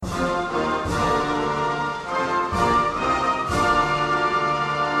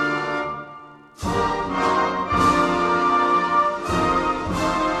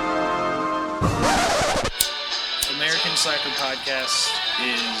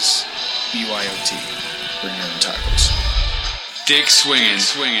BYOT. Bring your own tacos. Dick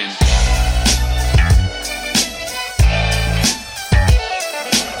swinging.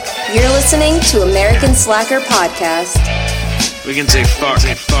 You're listening to American Slacker Podcast. We can say fuck.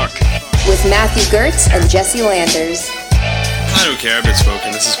 With Matthew Gertz and Jesse Landers. I don't care, I've been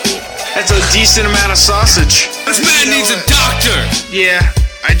smoking, this is cool. That's a decent amount of sausage. This man needs a doctor! Yeah,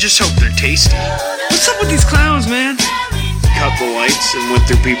 I just hope they're tasty. What's up with these clowns, man? Cut the lights and went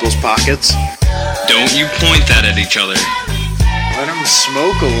through people's pockets. Don't you point that at each other. Let them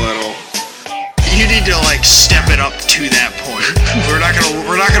smoke a little. You need to step it up to that point. We're not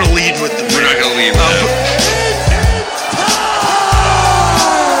gonna lead with the. We're not gonna lead with that.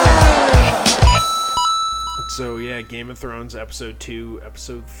 So yeah, Game of Thrones Episode 2,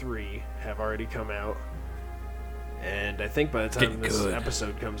 Episode 3 have already come out. And I think by the time this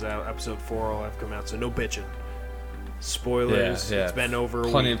episode comes out, Episode 4 will have come out, so no bitching. Spoilers, Yeah. It's been over a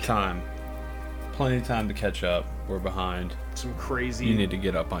Plenty week. of time. Plenty of time to catch up. We're behind. Some crazy You need to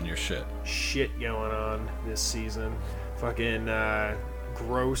get up on your shit. shit going on this season. Fucking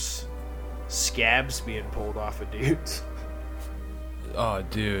gross scabs being pulled off of dudes. Oh,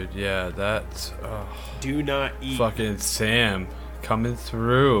 dude, yeah, that's... Do not eat fucking Sam coming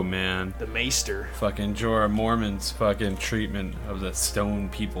through, man. the maester. Fucking Jorah Mormont's fucking treatment of the stone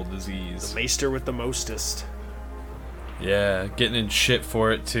people disease. The maester with the mostest. Yeah, getting in shit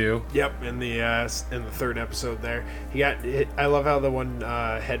for it, too. Yep, in the third episode there. He got hit. I love how the one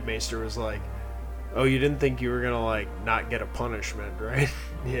headmaster was like, "Oh, you didn't think you were gonna not get a punishment, right?"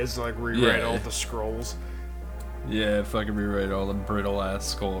 He has to rewrite Yeah. all the scrolls. Yeah, fucking rewrite all the brittle-ass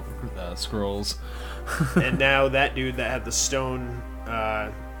scrolls. And now that dude that had the stone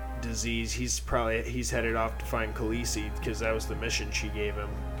disease, he's headed off to find Khaleesi because that was the mission she gave him.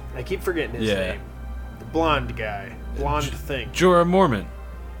 I keep forgetting his Yeah. name. The blonde guy. Blonde thing. Jorah Mormont.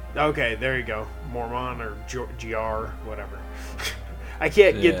 Okay, there you go. Mormon or GR, whatever. I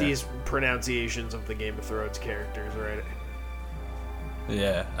can't get Yeah. these pronunciations of the Game of Thrones characters right.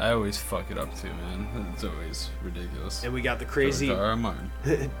 Yeah, I always fuck it up, too, man. It's always ridiculous. And we got the crazy... George R. R. Martin.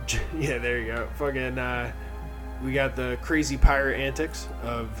 Yeah, there you go. Fucking, we got the crazy pirate antics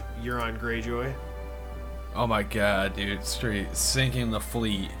of Euron Greyjoy. Oh my god, dude. Straight sinking the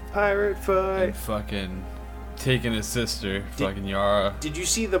fleet Pirate fight! and fucking taking his sister, fucking Yara. Did you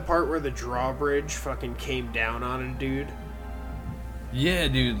see the part where the drawbridge fucking came down on a dude? Yeah,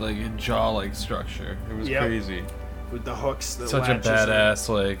 dude, like a jaw-like structure. It was Yep. crazy. With the hooks that Such a latches in.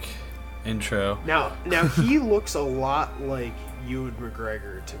 badass, intro. Now he looks a lot like Ewan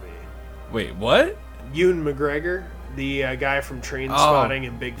McGregor to me. Wait, what? Ewan McGregor, the guy from Train Spotting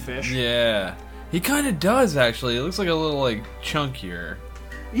and Big Fish. Yeah. He kind of does, actually. It looks like a little, chunkier.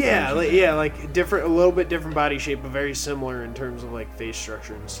 Yeah, different, a little bit different body shape, but very similar in terms of face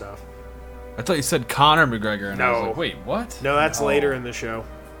structure and stuff. I thought you said Conor McGregor, and I was No. like, wait, what? No, that's later in the show.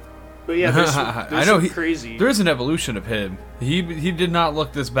 But yeah, there's I know some crazy, there is an evolution of him. He did not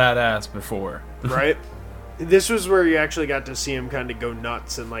look this badass before. right? This was where you actually got to see him kind of go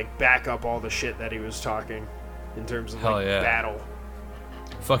nuts and back up all the shit that he was talking in terms of Hell yeah. battle.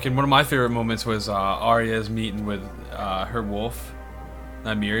 Fucking one of my favorite moments was Arya's meeting with her wolf,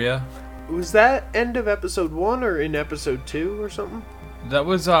 Nymeria. Was that end of episode 1 or in episode 2 or something? That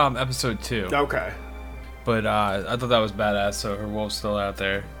was episode 2. Okay. But I thought that was badass. So her wolf's still out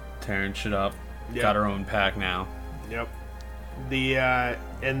there tearing shit up. Yep. Got her own pack now. Yep.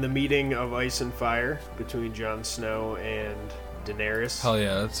 And the meeting of Ice and Fire between Jon Snow and Daenerys. Hell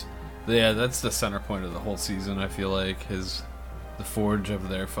yeah, that's the center point of the whole season. I feel like is the forge of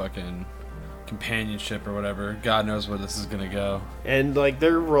their fucking companionship or whatever. God knows where this is gonna go. And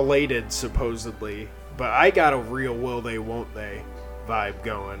they're related supposedly, but I got a real will they won't they vibe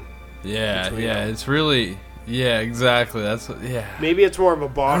going. Yeah, Between yeah, them. it's really, yeah, exactly. That's yeah. Maybe it's more of a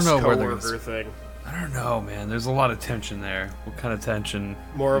boss know where they're coworker thing. I don't know, man. There's a lot of tension there. What kind of tension?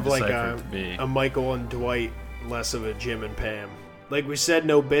 More of you like decipher it to be? a Michael and Dwight, less of a Jim and Pam. Like we said,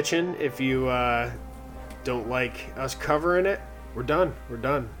 no bitching. If you don't like us covering it, we're done. We're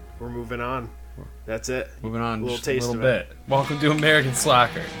done. We're moving on. That's it. Moving on, A little just taste a little of it. bit. Welcome to American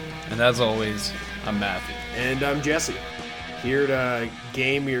Slacker, and as always, I'm Matthew. And I'm Jesse, here to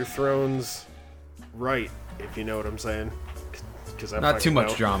game your thrones right, if you know what I'm saying. 'Cause I Not too fucking much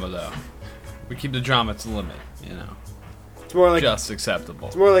don't. drama though. We keep the drama to the limit, you know. It's more like Just acceptable.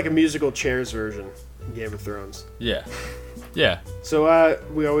 it's more like a musical chairs version of Game of Thrones. Yeah. Yeah. So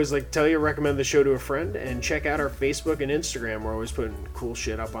we always like to tell you, recommend the show to a friend, and check out our Facebook and Instagram. We're always putting cool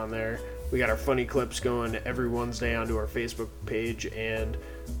shit up on there. We got our funny clips going every Wednesday onto our Facebook page, and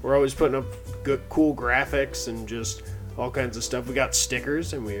we're always putting up good, cool graphics and just a all kinds of stuff. We got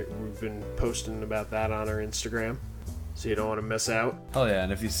stickers, and we've been posting about that on our Instagram, so you don't want to miss out. Hell yeah,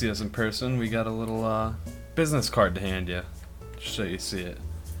 and if you see us in person, we got a little business card to hand you, just so you see it.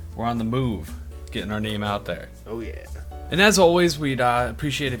 We're on the move, getting our name out there. Oh yeah. And as always, we'd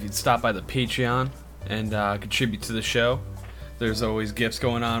appreciate if you'd stop by the Patreon and contribute to the show. There's always gifts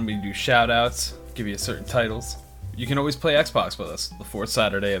going on. We do shout-outs, give you certain titles. You can always play Xbox with us the fourth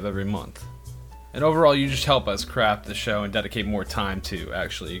Saturday of every month. And overall, you just help us craft the show and dedicate more time to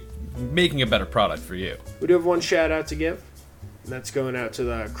actually making a better product for you. We do have one shout-out to give, and that's going out to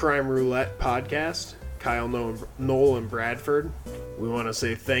the Crime Roulette podcast, Kyle, Noel, and Bradford. We want to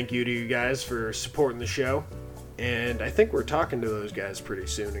say thank you to you guys for supporting the show. And I think we're talking to those guys pretty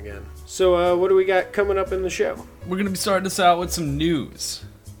soon again. So what do we got coming up in the show? We're going to be starting this out with some news.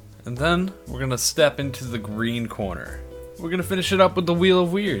 And then we're going to step into the green corner. We're going to finish it up with the Wheel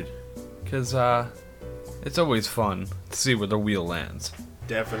of Weird. Because it's always fun to see where the wheel lands.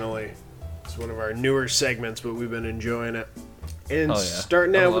 Definitely. It's one of our newer segments, but we've been enjoying it. And Hell yeah.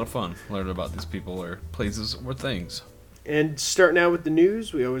 starting Had out a lot of fun learning about these people or places or things. And starting out with the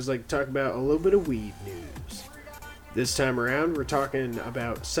news, we always like to talk about a little bit of weed news. This time around, we're talking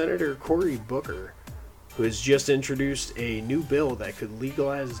about Senator Cory Booker, who has just introduced a new bill that could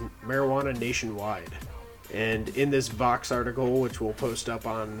legalize marijuana nationwide. And in this Vox article, which we'll post up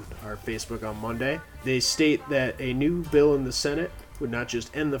on our Facebook on Monday, they state that a new bill in the Senate would not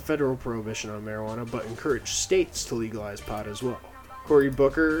just end the federal prohibition on marijuana, but encourage states to legalize pot as well. Cory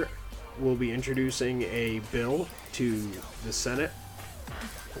Booker will be introducing a bill to the Senate,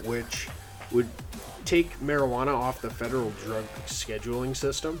 which would take marijuana off the federal drug scheduling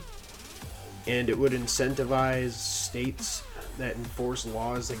system, and it would incentivize states that enforce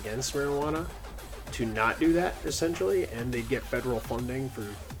laws against marijuana to not do that, essentially, and they'd get federal funding for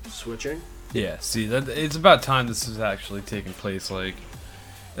switching. Yeah, see, it's about time this is actually taking place. Like,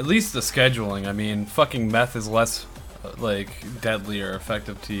 at least the scheduling. I mean, fucking meth is less deadly or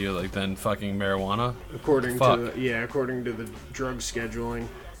effective to you than fucking marijuana. According to the drug scheduling,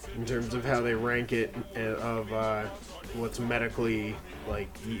 in terms of how they rank it of what's medically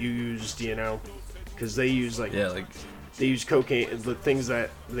used, because they use they use cocaine, the things that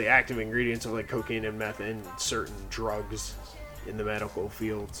the active ingredients of cocaine and meth in certain drugs in the medical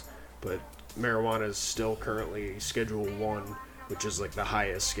fields, but marijuana is still currently Schedule 1, which is the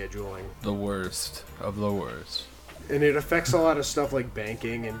highest scheduling. The worst of the worst. And it affects a lot of stuff like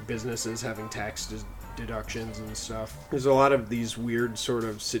banking and businesses having tax deductions and stuff. There's a lot of these weird sort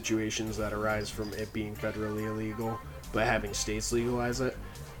of situations that arise from it being federally illegal, but having states legalize it.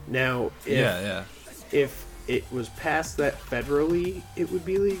 Now, if it was passed that federally it would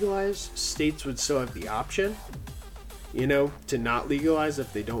be legalized, states would still have the option, to not legalize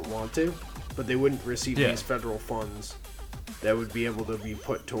if they don't want to, but they wouldn't receive these federal funds that would be able to be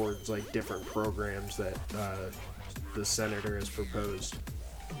put towards different programs that the senator has proposed.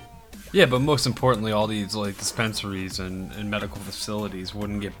 Yeah, but most importantly, all these dispensaries and medical facilities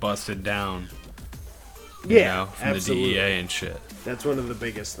wouldn't get busted down. From absolutely. the DEA and shit. That's one of the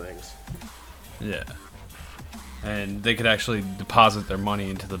biggest things. Yeah. And they could actually deposit their money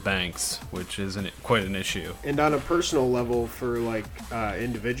into the banks, which is quite an issue. And on a personal level, for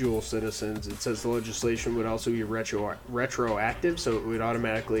individual citizens, it says the legislation would also be retroactive, so it would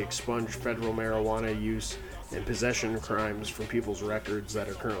automatically expunge federal marijuana use and possession crimes from people's records that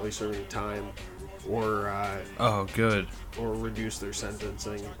are currently serving time, or or reduce their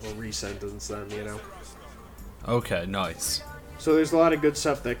sentencing or resentence them. Okay, nice. So there's a lot of good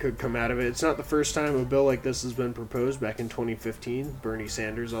stuff that could come out of it. It's not the first time a bill like this has been proposed. Back in 2015, Bernie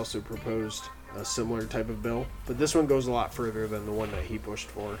Sanders also proposed a similar type of bill, but this one goes a lot further than the one that he pushed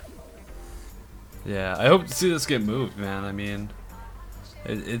for. Yeah, I hope to see this get moved, man. I mean,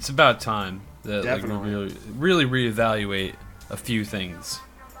 it's about time that we really reevaluate a few things.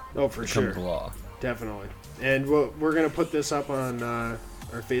 Oh, for sure. Come to law. Definitely. And we're going to put this up on our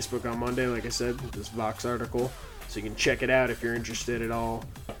Facebook on Monday, like I said, this Vox article. So you can check it out if you're interested at all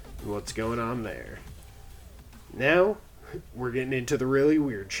in what's going on there. Now, we're getting into the really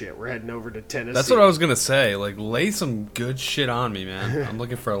weird shit. We're heading over to Tennessee. That's what I was going to say. Lay some good shit on me, man. I'm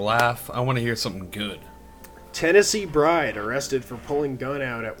looking for a laugh. I want to hear something good. Tennessee bride arrested for pulling gun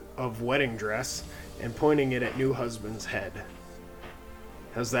out of wedding dress and pointing it at new husband's head.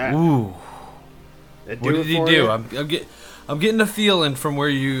 How's that? Ooh. What did he do? I'm getting a feeling from where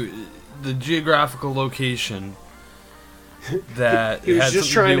the geographical location that he was had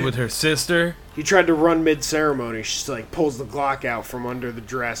just something to do with her sister. He tried to run mid-ceremony. She pulls the Glock out from under the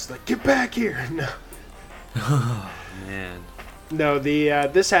dress, get back here. No. Oh, man. No,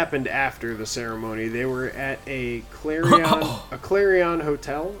 this happened after the ceremony. They were at a Clarion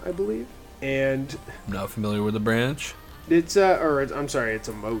hotel, I believe, and Not familiar with the branch. it's I'm sorry, it's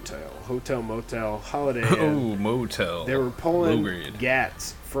a hotel, motel, Holiday Inn. Oh, motel. They were Low pulling grade.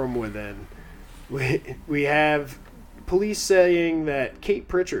 gats from within. We have police saying that Kate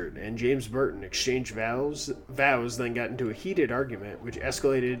Pritchard and James Burton exchanged vows, then got into a heated argument, which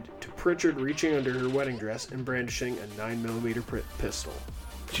escalated to Pritchard reaching under her wedding dress and brandishing a 9mm pistol.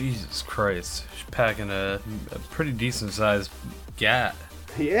 Jesus Christ. She's packing a pretty decent sized gat.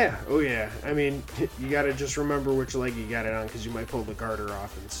 Yeah, oh yeah. I mean, you gotta just remember which leg you got it on, because you might pull the garter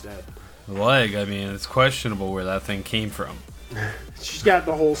off instead. The leg, I mean, it's questionable where that thing came from. She's got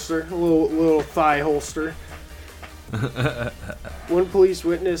the holster, a little thigh holster. One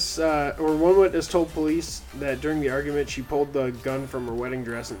witness told police that during the argument she pulled the gun from her wedding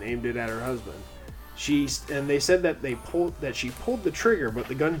dress and aimed it at her husband. They said that she pulled the trigger, but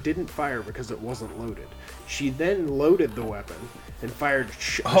the gun didn't fire because it wasn't loaded. She then loaded the weapon and fired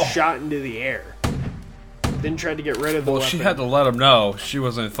a shot into the air. Then tried to get rid of the weapon. Well, she had to let him know she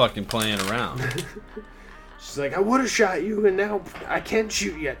wasn't fucking playing around. She's like, I would have shot you, and now I can't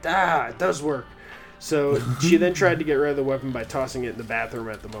shoot yet. It does work. So she then tried to get rid of the weapon by tossing it in the bathroom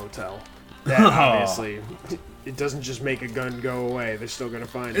at the motel. That obviously, it doesn't just make a gun go away. They're still going to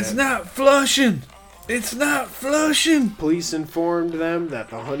find it. It's not flushing! It's not flushing! Police informed them that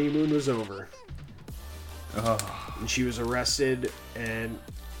the honeymoon was over. And she was arrested and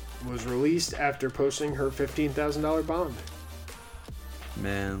was released after posting her $15,000 bond.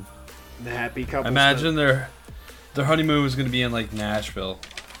 Man. The happy couple. Imagine their honeymoon was going to be in, like, Nashville.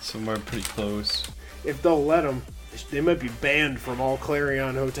 Somewhere pretty close. If they'll let them, they might be banned from all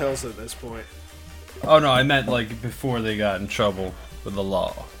Clarion hotels at this point. Oh, no, I meant, like, before they got in trouble with the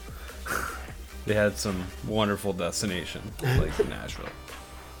law. They had some wonderful destination, like Nashville.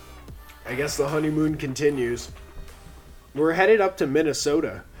 I guess the honeymoon continues. We're headed up to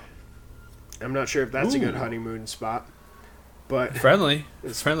Minnesota. I'm not sure if that's a good honeymoon spot. But Friendly.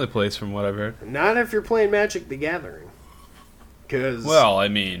 It's a friendly place from what I've heard. Not if you're playing Magic the Gathering. Because Well, I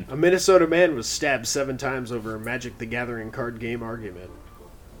mean, a Minnesota man was stabbed 7 times over a Magic the Gathering card game argument.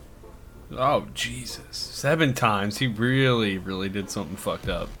 oh, Jesus. 7 times. He really, really did something fucked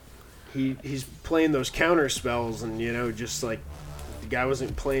up. He's playing those counter spells, and just like the guy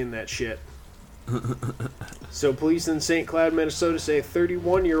wasn't playing that shit. So police in St. Cloud, Minnesota say a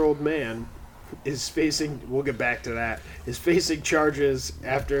 31-year-old man is facing, we'll get back to that, is facing charges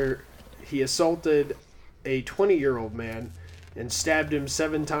after he assaulted a 20-year-old man and stabbed him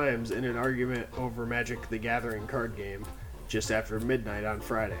 7 times in an argument over Magic the Gathering card game just after midnight on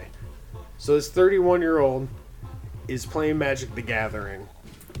Friday. So this 31-year-old is playing Magic the Gathering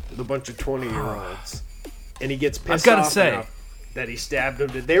with a bunch of 20-year-olds, and he gets pissed off enough that he stabbed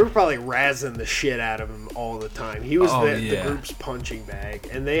him. They were probably razzing the shit out of him all the time. He was the group's punching bag,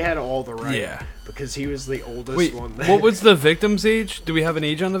 and they had all the right because he was the oldest one there. What was the victim's age? Do we have an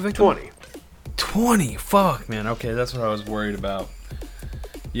age on the victim? 20. 20? Fuck, man. Okay, that's what I was worried about.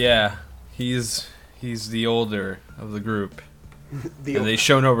 Yeah, he's the older of the group. And they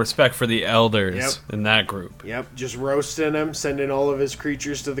show no respect for the elders in that group. Yep, just roasting him, sending all of his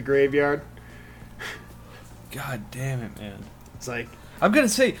creatures to the graveyard. God damn it, man. It's like, I'm gonna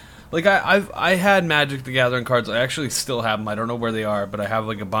say, like, I had Magic the Gathering cards. I actually still have them. I don't know where they are, but I have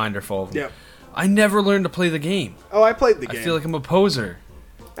like a binder full of them. Yep. I never learned to play the game. Oh, I played the game. I feel like I'm a poser.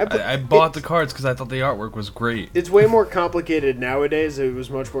 I bought the cards because I thought the artwork was great. It's way more complicated nowadays. It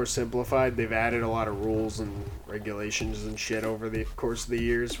was much more simplified. They've added a lot of rules and regulations and shit over the course of the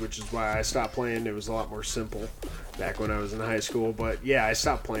years, which is why I stopped playing. It was a lot more simple back when I was in high school. But yeah, I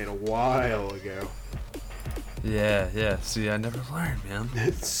stopped playing a while ago. Yeah. See, I never learned,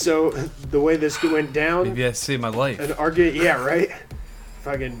 man. So the way this went down, Maybe I saved my life. an argument, yeah, right?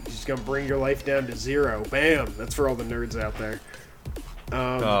 Fucking just gonna bring your life down to 0. Bam! That's for all the nerds out there.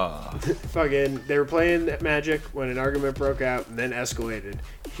 Fucking, they were playing Magic when an argument broke out and then escalated.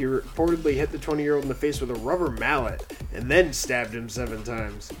 He reportedly hit the 20-year-old in the face with a rubber mallet and then stabbed him 7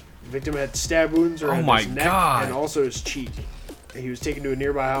 times. The victim had stab wounds around his neck and also his cheek. He was taken to a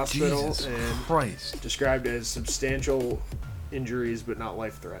nearby hospital and described as substantial injuries but not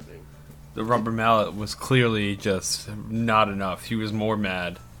life-threatening. The rubber mallet was clearly just not enough. He was more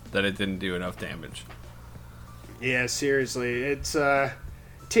mad that it didn't do enough damage. Yeah, seriously. It's,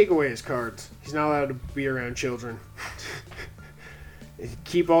 take away his cards. He's not allowed to be around children.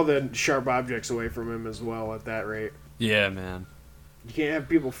 Keep all the sharp objects away from him as well at that rate. Yeah, man. You can't have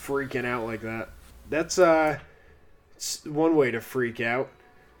people freaking out like that. That's, one way to freak out.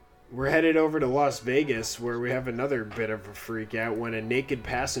 we're headed over to Las Vegas, where we have another bit of a freak out when a naked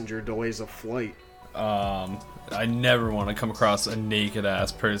passenger delays a flight. I never want to come across a naked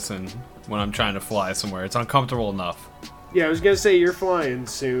ass person when I'm trying to fly somewhere. It's uncomfortable enough. Yeah, I was gonna say you're flying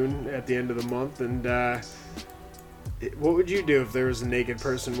soon at the end of the month, and what would you do if there was a naked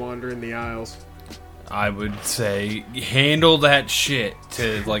person wandering the aisles? I would say handle that shit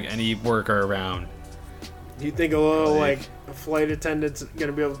to like any worker around. You think a little like a flight attendant's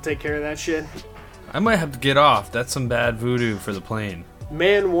gonna be able to take care of that shit? I might have to get off. That's some bad voodoo for the plane.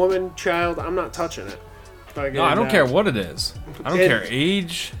 Man, woman, child, I'm not touching it. No, I don't care what it is. I don't care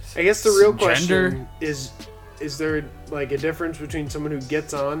age. I guess the real gender. question is there like a difference between someone who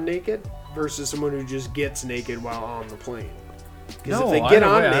gets on naked versus someone who just gets naked while on the plane? No, if they get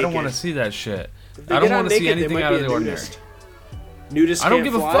on naked, I don't want to see that shit. if they I don't get on want to see naked, they anything might out be of a the ordinary. nudist. Nudists I don't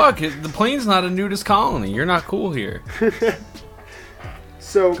can't give fly. a fuck. The plane's not a nudist colony. You're not cool here.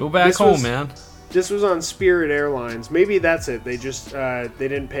 So Go back home, man. This was on Spirit Airlines. Maybe that's it. They just they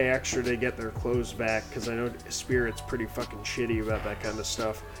didn't pay extra to get their clothes back because I know Spirit's pretty fucking shitty about that kind of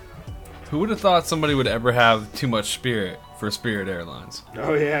stuff. Who would have thought somebody would ever have too much spirit for Spirit Airlines?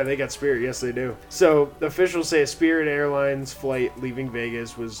 Oh yeah, they got Spirit. Yes, they do. So officials say a Spirit Airlines flight leaving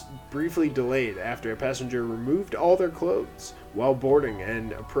Vegas was briefly delayed after a passenger removed all their clothes while boarding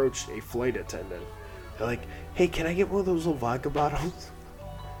and approached a flight attendant. They're like, "Hey, can I get one of those little vodka bottles?"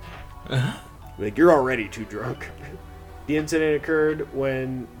 Like, you're already too drunk. The incident occurred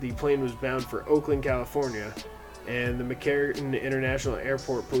when the plane was bound for Oakland, California, and the McCarran International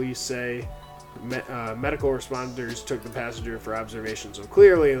Airport police say medical responders took the passenger for observation. So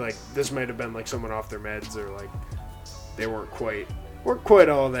clearly, like, this might have been like someone off their meds, or like they weren't quite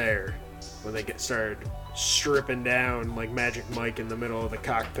all there when they started stripping down like Magic Mike in the middle of the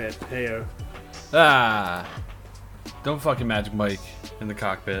cockpit. Heyo. Don't fucking Magic Mike in the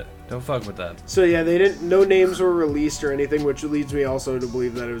cockpit. Don't fuck with that. So yeah, no names were released or anything, which leads me also to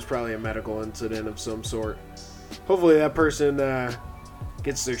believe that it was probably a medical incident of some sort. Hopefully that person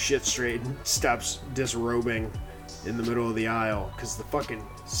gets their shit straight and stops disrobing in the middle of the aisle, because the fucking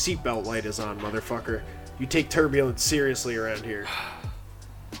seatbelt light is on, motherfucker. You take turbulence seriously around here.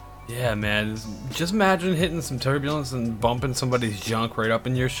 Yeah, man. Just imagine hitting some turbulence and bumping somebody's junk right up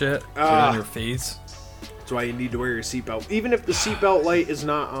in your shit, right on your face. That's why you need to wear your seatbelt. Even if the seatbelt light is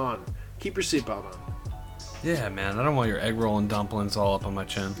not on, keep your seatbelt on. Yeah, man. I don't want your egg roll and dumplings all up on my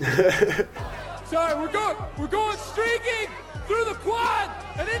chin. Sorry, we're going streaking through the quad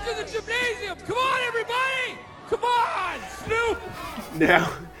and into the gymnasium. Come on, everybody! Come on, Snoop!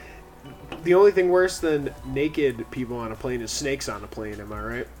 Now, the only thing worse than naked people on a plane is snakes on a plane. Am I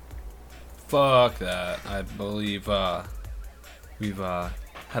right? Fuck that. I believe we've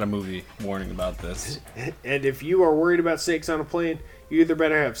had a movie warning about this. And if you are worried about snakes on a plane, you either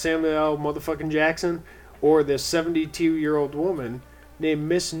better have Samuel L. motherfucking Jackson or this 72-year-old woman named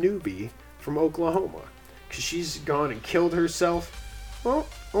Miss Newbie from Oklahoma. Because she's gone and killed herself. Well,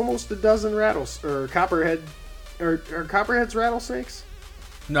 almost a dozen copperheads rattlesnakes?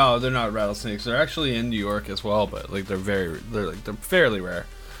 No, they're not rattlesnakes. They're actually in New York as well, but like they're fairly rare.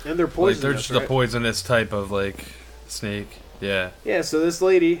 And they're poisonous. Like they're just right? a poisonous type of like snake. Yeah. Yeah, so this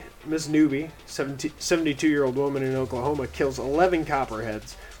lady, Miss Newbie, 72-year-old woman in Oklahoma, kills 11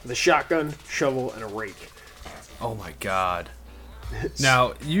 copperheads with a shotgun, shovel, and a rake. Oh my god.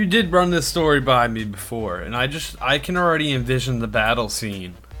 Now, you did run this story by me before, and I can already envision the battle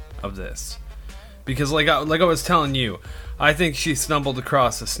scene of this. Because like I was telling you, I think she stumbled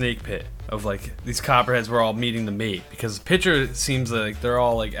across a snake pit of like these copperheads were all meeting the mate, because the picture seems like they're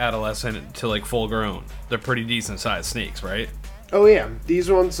all like adolescent to like full grown. They're pretty decent sized snakes, right? Oh yeah, these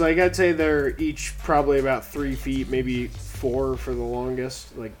ones, like I'd say they're each probably about 3 feet, maybe 4 for the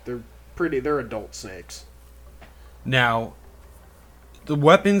longest. Like they're adult snakes. Now, the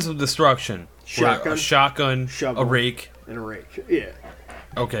weapons of destruction were a shotgun, shovel, a rake, and a rake. Yeah.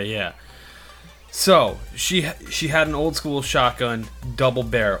 Okay, yeah. So she had an old school shotgun, double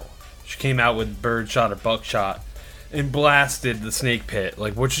barrel. She came out with birdshot or buckshot and blasted the snake pit,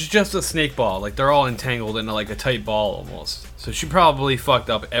 like, which is just a snake ball. Like, they're all entangled into like a tight ball almost. So she probably fucked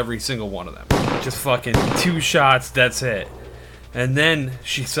up every single one of them. Just fucking 2 shots, that's it. And then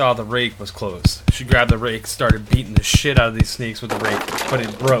she saw the rake was closed. She grabbed the rake, started beating the shit out of these snakes with the rake, but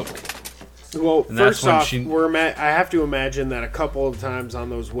it broke. Well, And first off, she... I have to imagine that a couple of times on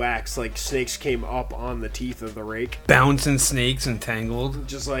those whacks, like, snakes came up on the teeth of the rake. Bouncing snakes entangled.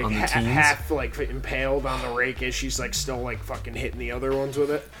 Just, like, on the half, like, impaled on the rake as she's, like, still, like, fucking hitting the other ones with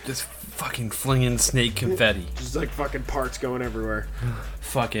it. Just fucking flinging snake confetti. Just, like, fucking parts going everywhere.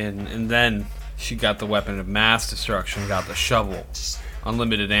 Fucking, and then she got the weapon of mass destruction, got the shovel.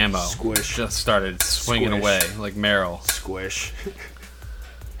 unlimited ammo. Squish. Just started swinging Squish. away like Meryl. Squish.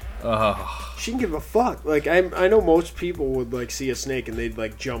 Oh, She can give a fuck. Like, I know most people would, like, see a snake and they'd,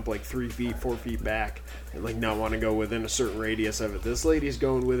 like, jump, like, 3 feet, 4 feet back and, like, not want to go within a certain radius of it. This lady's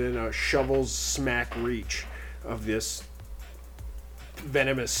going within a shovel's smack reach of this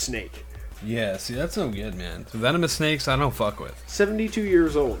venomous snake. yeah. See, that's no good, man. Venomous snakes, I don't fuck with. 72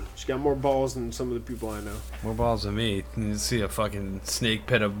 years old. She's got more balls than some of the people I know. More balls than me. You see a fucking snake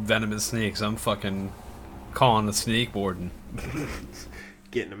pit of venomous snakes, I'm fucking calling the snake warden.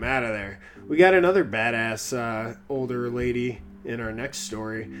 Getting them out of there. We got another badass older lady in our next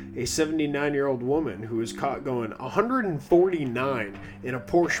story. A 79-year-old woman who was caught going 149 in a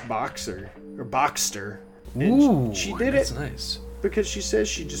Porsche Boxster. And Ooh, she did that's it nice. because she says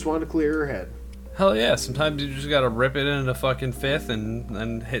she just wanted to clear her head. Hell yeah, sometimes you just gotta rip it into fucking fifth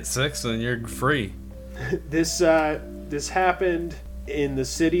and hit sixth and you're free. This happened in the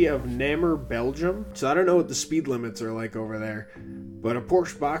city of Namur, Belgium. So I don't know what the speed limits are like over there, but a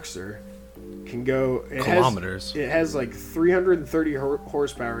Porsche Boxster can go Kilometers. It has like 330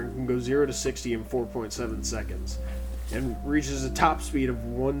 horsepower and can go 0 to 60 in 4.7 seconds, and reaches a top speed of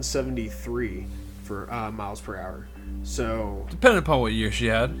 173 for miles per hour. So Depending upon what year she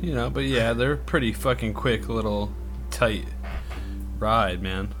had, you know, but yeah, they're pretty fucking quick little tight ride,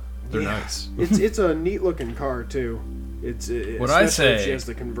 man. They're yeah, nice. it's a neat looking car too. It's What I especially if say- she has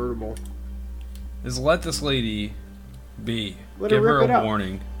the convertible. Is let this lady be. Let her Give her rip it a up.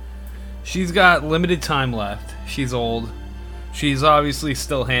 warning. She's got limited time left. She's old. She's obviously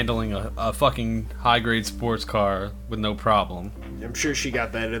still handling a fucking high-grade sports car with no problem. I'm sure she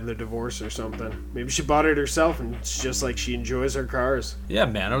got that in the divorce or something. Maybe she bought it herself and it's just like she enjoys her cars. Yeah,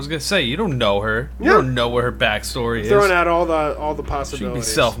 man, I was gonna say, you don't know her. You Yeah. don't know what her backstory is. Throwing out all the She could be possibilities.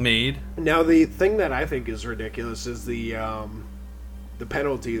 self-made. Now the thing that I think is ridiculous is the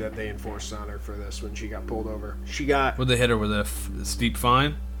penalty that they enforced on her for this when she got pulled over. She got Would they hit her with a steep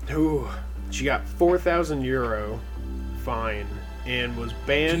fine? she got €4,000 fine and was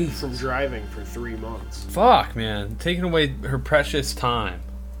banned Jesus. from driving for 3 months. Fuck, man. Taking away her precious time.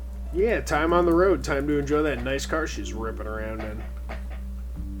 Yeah, time on the road, time to enjoy that nice car she's ripping around in.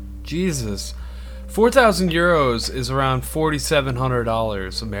 Jesus. €4,000 is around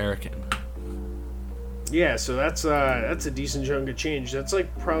 $4,700 American. Yeah, so that's a decent chunk of change. That's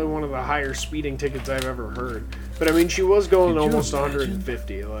like probably one of the higher speeding tickets I've ever heard. But I mean, she was going Could you almost imagine?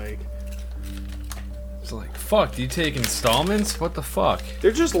 150. Like, It's like, fuck, do you take installments? What the fuck?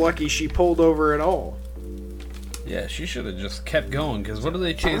 they're just lucky she pulled over at all. Yeah, she should have just kept going, because what are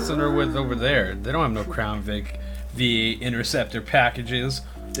they chasing her with over there? They don't have no Crown Vic V8 Interceptor packages.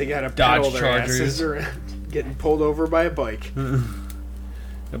 They got to Dodge pedal their Chargers. asses around, getting pulled over by a bike.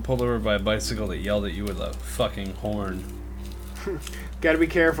 Got pulled over by a bicycle that yelled at you with a fucking horn. Got to be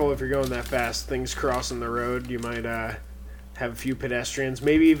careful if you're going that fast. Things crossing the road, you might have a few pedestrians,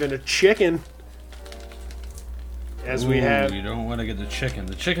 maybe even a chicken. As we Ooh, have, you don't want to get the chicken.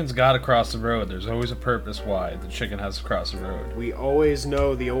 The chicken's got to cross the road. There's always a purpose why the chicken has to cross the road. we always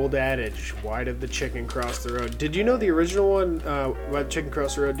know the old adage: "Why did the chicken cross the road?" Did you know the original one, "Why the chicken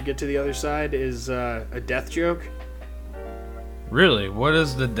crossed the road to get to the other side," is a death joke? Really? What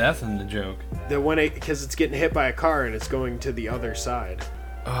is the death in the joke? That when because it's getting hit by a car and it's going to the other side.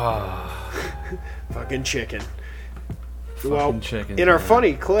 Ah, Fucking chicken. fucking chicken. In our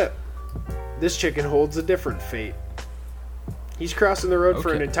funny clip, this chicken holds a different fate. He's crossing the road for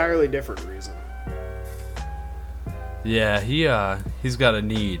an Okay. entirely different reason. Yeah, he's got a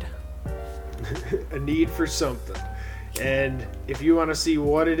need. A need for something. And if you want to see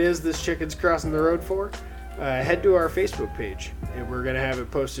what it is this chicken's crossing the road for, head to our Facebook page. And we're going to have it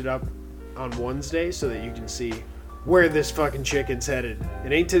posted up on Wednesday so that you can see where this fucking chicken's headed.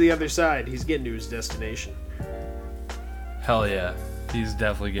 It ain't to the other side. He's getting to his destination. Hell yeah. He's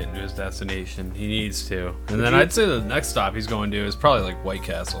definitely getting to his destination. He needs to. And then you- I'd say the next stop he's going to is probably like White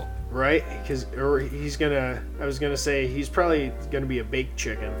Castle. Right? I was gonna say he's probably gonna be a baked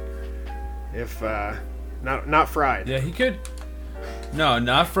chicken, if not fried. Yeah, he could. No,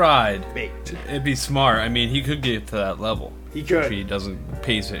 not fried. Baked. It'd be smart. I mean, he could get to that level. He could. If he doesn't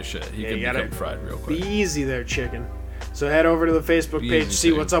pace his shit, he Yeah, could you gotta become fried real Be quick. easy there, chicken. So head over to the Facebook Be page, easy, see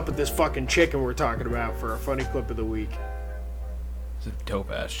chicken. what's up with this fucking chicken we're talking about for our funny clip of the week. It's a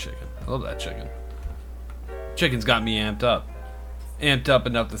dope ass chicken. I love that chicken. Chicken's got me amped up. Amped up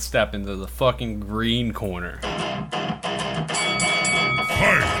enough to step into the fucking green corner.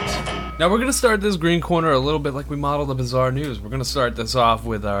 Now we're gonna start this green corner a little bit like we modeled the bizarre news. We're gonna start this off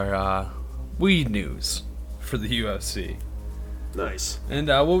with our weed news for the UFC. Nice. And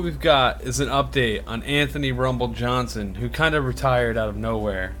what we've got is an update on Anthony Rumble Johnson, who kind of retired out of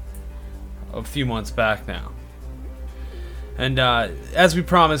nowhere a few months back now. And as we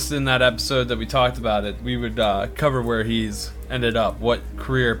promised in that episode that we talked about it, we would cover where he's ended up, what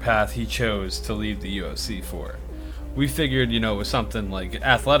career path he chose to leave the UFC for. We figured, it was something like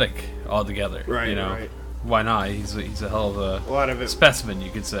athletic altogether. Right, right. Why not? He's a hell of a lot of it, specimen, you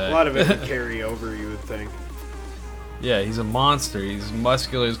could say. A lot of it would carry over, you would think. Yeah, he's a monster. He's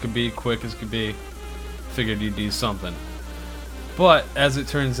muscular as could be, quick as could be. Figured he'd do something. But, as it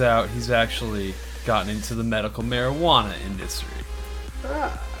turns out, he's actually gotten into the medical marijuana industry.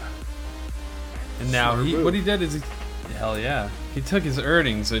 And now, what he did is, hell yeah, he took his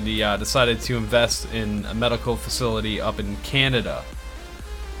earnings and he decided to invest in a medical facility up in Canada.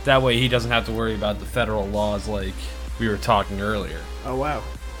 That way he doesn't have to worry about the federal laws like we were talking earlier. Oh, wow.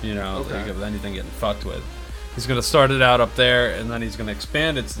 Like of anything getting fucked with. He's going to start it out up there, and then he's going to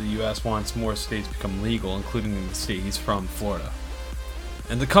expand it to the U.S. once more states become legal, including in the state he's from, Florida.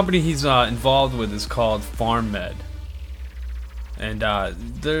 And the company he's involved with is called PharmMed. And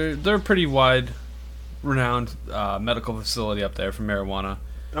they're a pretty wide-renowned medical facility up there for marijuana.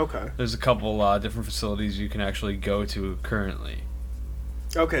 Okay. There's a couple different facilities you can actually go to currently.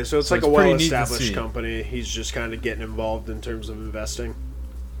 Okay, so it's like a well-established company. He's just kind of getting involved in terms of investing.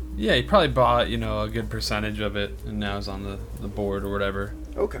 Yeah, he probably bought, a good percentage of it, and now is on the board or whatever.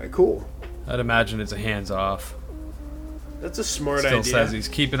 Okay, cool. I'd imagine it's a hands-off. That's a smart idea. idea. Says he's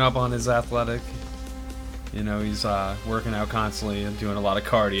keeping up on his athletic. He's working out constantly and doing a lot of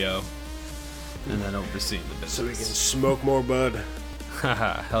cardio, and then overseeing the business. So he can smoke more bud.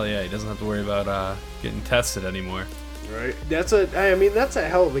 Haha, hell yeah, he doesn't have to worry about getting tested anymore. Right. That's a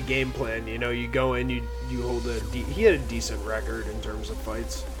hell of a game plan. You go in, you hold he had a decent record in terms of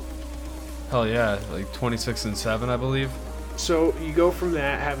fights. Hell yeah, like 26-7, I believe. So you go from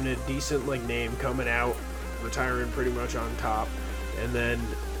that, having a decent name coming out, retiring pretty much on top, and then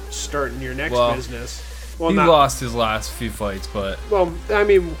starting your next business. Well, he lost his last few fights, but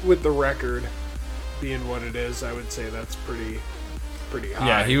with the record being what it is, I would say that's pretty high.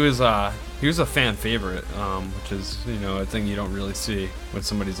 Yeah, he was a fan favorite, which is a thing you don't really see when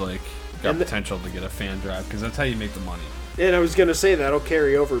somebody's got potential to get a fan drive, because that's how you make the money. And I was gonna say that'll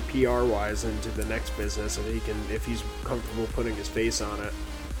carry over PR wise into the next business, and he can, if he's comfortable putting his face on it.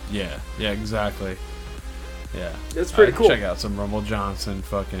 Yeah, exactly. Yeah, that's pretty cool. Check out some Rumble Johnson,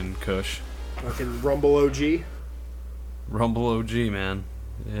 fucking Kush. Fucking Rumble OG. Rumble OG, man.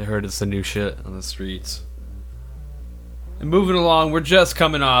 I heard it's the new shit on the streets. And moving along, we're just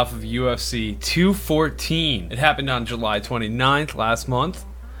coming off of UFC 214. It happened on July 29th last month,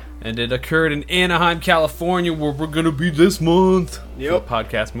 and it occurred in Anaheim, California, where we're going to be this month. Yep. For the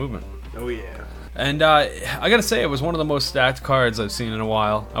podcast movement. Oh, yeah. And I gotta say, it was one of the most stacked cards I've seen in a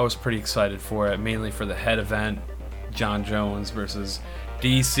while. I was pretty excited for it, mainly for the head event, John Jones versus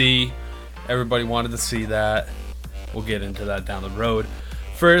DC. Everybody wanted to see that. We'll get into that down the road.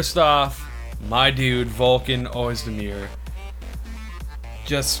 First off, my dude, Volkan Ozdemir,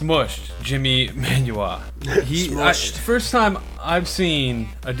 just smushed Jimmy Manuwa. First time I've seen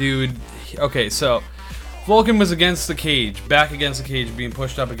a dude... Okay, so Volkan was against the cage, back against the cage, being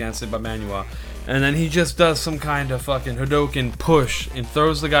pushed up against it by Manuwa. And then he just does some kind of fucking Hadoken push and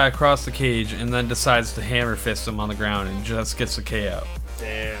throws the guy across the cage and then decides to hammer fist him on the ground and just gets the KO.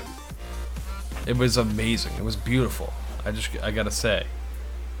 Damn. It was amazing. It was beautiful. I gotta say.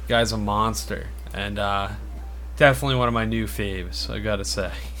 Guy's a monster. And definitely one of my new faves, I gotta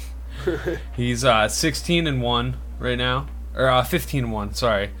say. He's 16-1 right now. Or 15-1,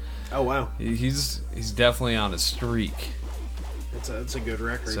 sorry. Oh, wow. He's definitely on a streak. That's a good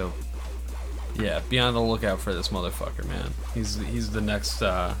record. So, yeah, be on the lookout for this motherfucker, man. He's the next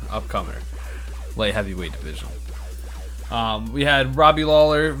upcomer. Light heavyweight division. We had Robbie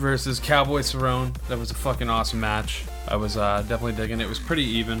Lawler versus Cowboy Cerrone. That was a fucking awesome match. I was definitely digging it. It was pretty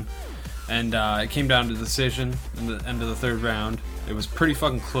even. And it came down to decision in the end of the third round. It was pretty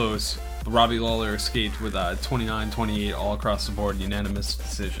fucking close. But Robbie Lawler escaped with 29-28 all across the board, unanimous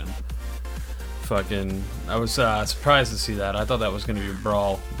decision. I was surprised to see that. I thought that was going to be a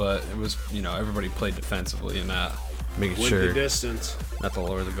brawl, but it was, everybody played defensively in that. Making sure the distance. Not to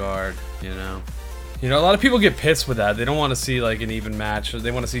lower the guard, a lot of people get pissed with that. They don't want to see an even match.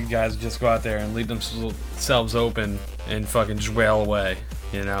 They want to see guys just go out there and leave themselves open and fucking wail away.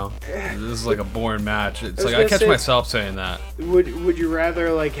 This is a boring match. It's I catch myself saying that. Would you rather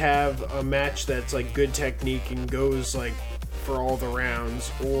have a match that's good technique and goes for all the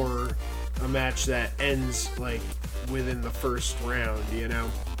rounds, or a match that ends within the first round?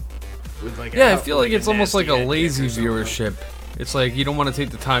 With I feel like it's almost like a lazy viewership It's like you don't want to take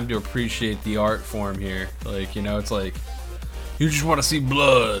the time to appreciate the art form here. Like, you know, it's like you just want to see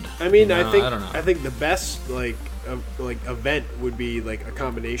blood. I mean, you know? I don't know. I think the best like event would be like a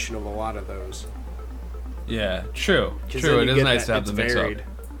combination of a lot of those. Yeah, true. 'Cause True. then It you is get nice to have it's the mix varied. up.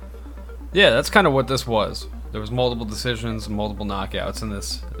 Yeah, that's kind of what this was. There was multiple decisions and multiple knockouts in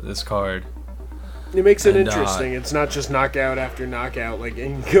this card. It makes it And, interesting. It's not just knockout after knockout. Like,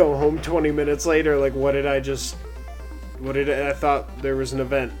 and you go home 20 minutes later. Like, I thought there was an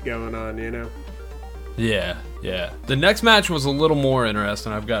event going on. You know. Yeah. The next match was a little more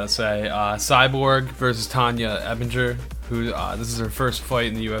interesting, I've got to say. Cyborg versus Tanya Ebinger, who this is her first fight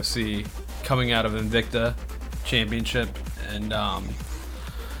in the UFC, coming out of Invicta Championship, and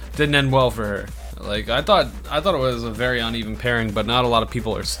didn't end well for her. Like, I thought it was a very uneven pairing, but not a lot of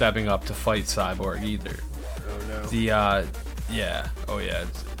people are stepping up to fight Cyborg either. Oh no.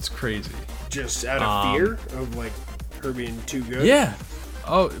 It's crazy. Just out of fear of like her being too good. Yeah.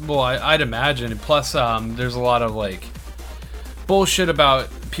 Oh, well, I'd imagine. And plus, there's a lot of, like, bullshit about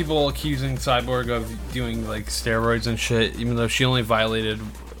people accusing Cyborg of doing, like, steroids and shit, even though she only violated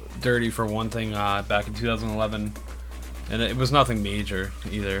Dirty for one thing back in 2011. And it was nothing major,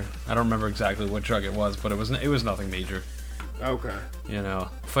 either. I don't remember exactly what drug it was, but it was nothing major. Okay. You know,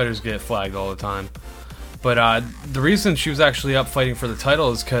 fighters get flagged all the time. But the reason she was actually up fighting for the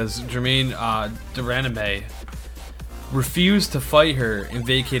title is because Germaine Duraname refused to fight her and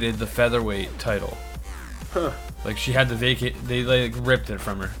vacated the featherweight title. Huh. Like, she had to vacate. They like ripped it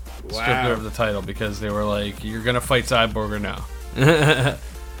from her, stripped her of the title because they were like, "You're gonna fight Cyborg or no?"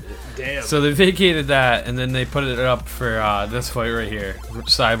 Damn. So they vacated that, and then they put it up for this fight right here,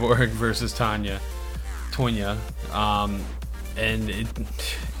 Cyborg versus Tonya. And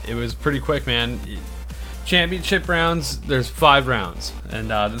it was pretty quick, man. Championship rounds, there's 5 rounds, and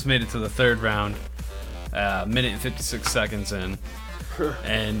this made it to the 3rd round. Minute and 56 seconds in,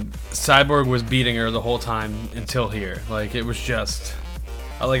 and Cyborg was beating her the whole time until here. Like, it was just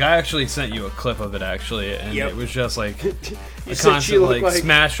like, I actually sent you a clip of it actually, and it was just like a constant like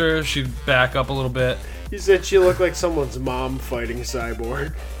smash her. She'd back up a little bit. You said she looked like someone's mom fighting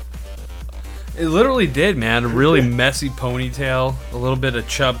Cyborg. It literally did, man. A really messy ponytail, a little bit of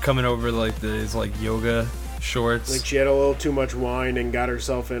chub coming over like his like yoga shorts. Like she had a little too much wine and got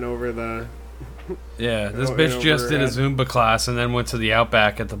herself in over the. Yeah, this bitch just did a Zumba class and then went to the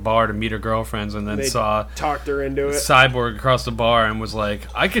Outback at the bar to meet her girlfriends, and then talked her into it. Cyborg across the bar and was like,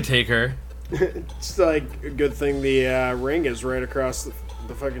 "I could take her." It's like a good thing the ring is right across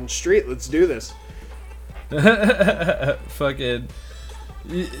the fucking street. Let's do this. Fucking.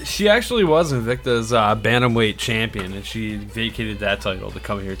 She actually was Invicta's bantamweight champion, and she vacated that title to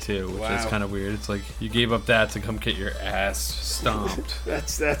come here too, which is kind of weird. It's like you gave up that to come get your ass stomped. That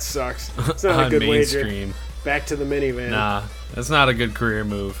sucks. It's not a good mainstream wager. Back to the minivan. Nah, that's not a good career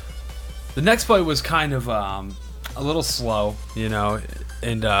move. The next fight was kind of a little slow, you know,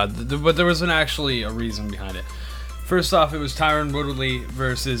 and but there was actually a reason behind it. First off, it was Tyron Woodley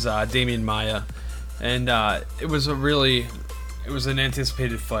versus Damian Maia, and it was an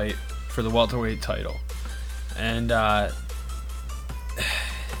anticipated fight for the welterweight title, and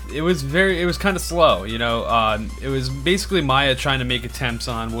it was kind of slow, you know. It was basically Maia trying to make attempts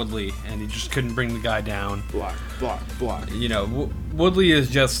on Woodley, and he just couldn't bring the guy down. Block. You know, Woodley is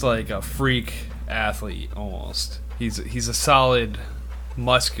just like a freak athlete almost. He's a solid,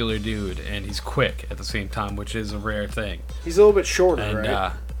 muscular dude, and he's quick at the same time, which is a rare thing. He's a little bit shorter, and,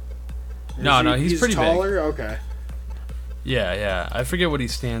 right? No, he's pretty taller. big. Okay. Yeah. I forget what he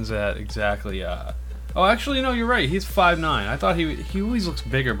stands at exactly. Oh, actually, no, you're right. He's 5'9". I thought he always looks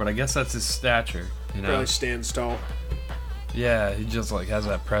bigger, but I guess that's his stature. You know? Probably stands tall. Yeah, he just like has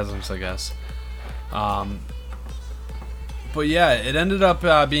that presence, I guess. But yeah, it ended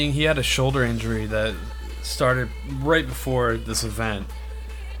up being he had a shoulder injury that started right before this event,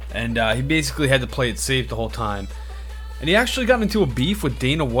 and he basically had to play it safe the whole time. And he actually got into a beef with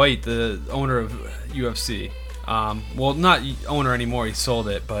Dana White, the owner of UFC. Well, not owner anymore, he sold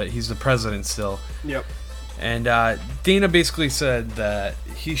it, but he's the president still. Yep. And Dana basically said that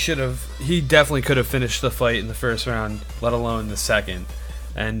he definitely could have finished the fight in the first round, let alone the second.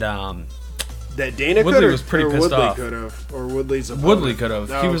 And that Dana Woodley could was pretty or pissed Woodley off. could have, or Woodley's opponent. Woodley could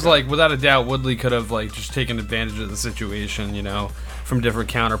have. Oh, He was okay. like, without a doubt, Woodley could have like just taken advantage of the situation, you know, from different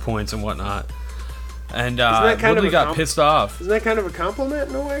counterpoints and whatnot. And Woodley got pissed off. Isn't that kind of a compliment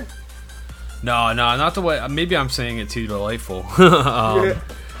in a way? No, not the way. Maybe I'm saying it too delightful. Well,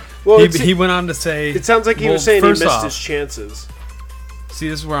 he went on to say. It sounds like he was saying he missed his chances. See,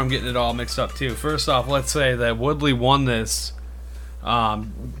 this is where I'm getting it all mixed up too. First off, let's say that Woodley won this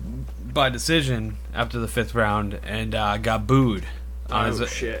by decision after the 5th round and got booed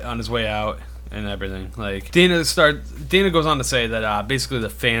on his way out and everything. Like Dana goes on to say that basically the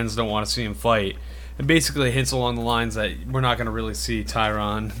fans don't want to see him fight, and basically hints along the lines that we're not going to really see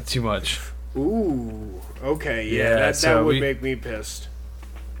Tyron too much. Ooh, okay, yeah, that would make me pissed.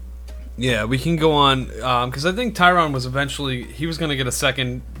 Yeah, we can go on, because I think Tyron was he was going to get a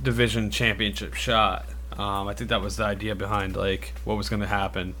 2nd division championship shot. I think that was the idea behind, like, what was going to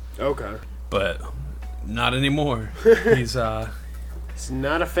happen. Okay. But not anymore. He's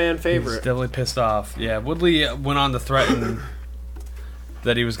not a fan favorite. He's definitely pissed off. Yeah, Woodley went on to threaten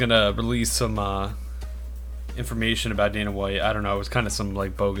that he was going to release some information about Dana White. I don't know, it was kind of some,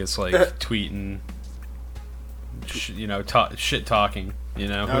 like, bogus, like, tweeting, shit talking. Who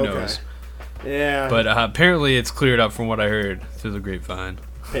knows? Yeah. But apparently it's cleared up from what I heard through the grapevine.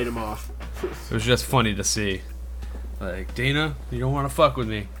 Paid him off. It was just funny to see. Like, Dana, you don't want to fuck with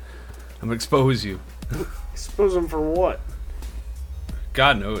me. I'm going to expose you. Expose him for what?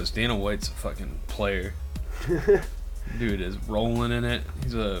 God knows. Dana White's a fucking player. Dude is rolling in it.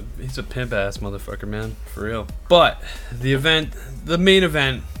 He's a pimp-ass motherfucker, man. For real. But the main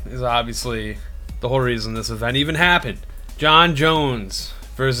event is obviously the whole reason this event even happened. Jon Jones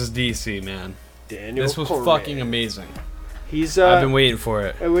versus DC, man. This was fucking amazing. I've been waiting for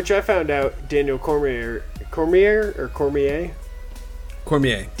it. Which I found out Daniel Cormier,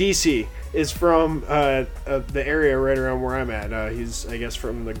 DC, is from the area right around where I'm at. He's, I guess,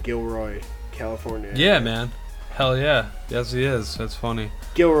 from the Gilroy, California. Yeah, man. Hell yeah. Yes, he is. That's funny.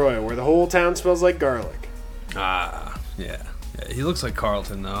 Gilroy, where the whole town smells like garlic. Ah, yeah. He looks like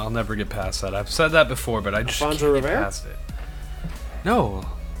Carlton, though. I'll never get past that. I've said that before, but I just can't get past it. No.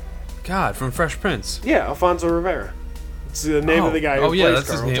 God, from Fresh Prince. Yeah, Alfonso Rivera. It's the name of the guy who plays that's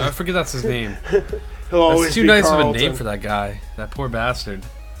Carlton. his name. I forget that's his name. He'll always that's too be nice Carlton. of a name for that guy. That poor bastard.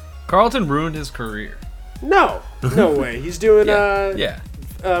 Carlton ruined his career. No way. He's doing yeah.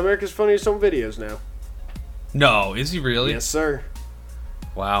 America's Funniest Home Videos now. No, is he really? Yes, sir.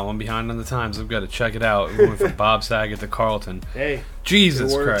 Wow, I'm behind on the times. I've got to check it out. Going from Bob Saget to Carlton. Hey,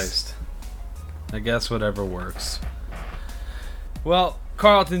 Jesus Christ. I guess whatever works. Well,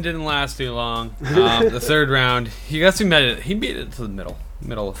 Carlton didn't last too long. The 3rd round, he made it to the middle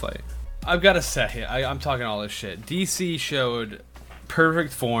of the fight. I've got to say, I'm talking all this shit. DC showed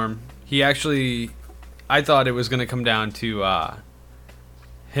perfect form. I thought it was going to come down to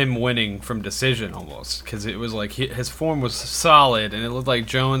him winning from decision almost, because it was like his form was solid, and it looked like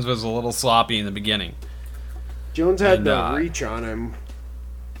Jones was a little sloppy in the beginning. Jones had the reach on him.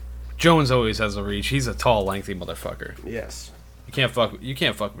 Jones always has a reach. He's a tall, lengthy motherfucker. Yes. You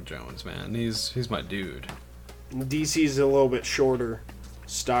can't fuck with Jones, man. He's my dude. DC's a little bit shorter,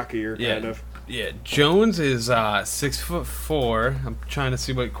 stockier, kind of. Yeah, Jones is 6'4". I'm trying to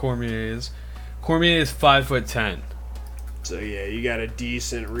see what Cormier is. Cormier is 5'10". So yeah, you got a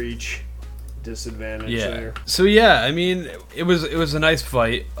decent reach disadvantage there. So yeah, I mean, it was a nice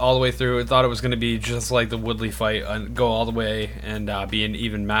fight all the way through. I thought it was going to be just like the Woodley fight and go all the way and be an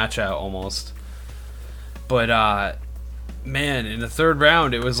even match out almost. But man, in the 3rd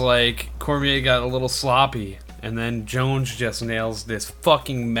round, it was like Cormier got a little sloppy, and then Jones just nails this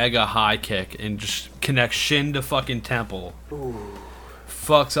fucking mega high kick and just connects shin to fucking temple. Ooh.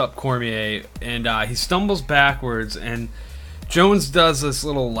 Fucks up Cormier, and he stumbles backwards, and Jones does this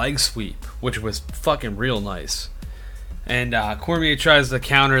little leg sweep, which was fucking real nice. And Cormier tries to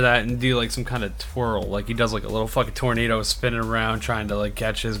counter that and do like some kind of twirl, like he does like a little fucking tornado spinning around trying to like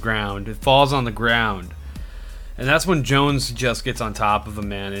catch his ground. It falls on the ground. And that's when Jones just gets on top of him,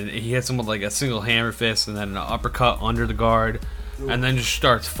 man, and he hits him with like a single hammer fist and then an uppercut under the guard. Ooh. And then just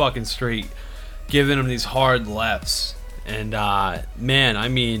starts fucking straight giving him these hard lefts. And man, I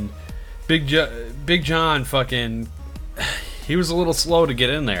mean, Big John fucking, he was a little slow to get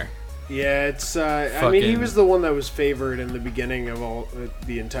in there. Yeah, it's I mean, he was the one that was favored in the beginning of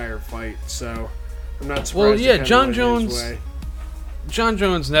the entire fight, so I'm not surprised. Well, yeah, Jon Jones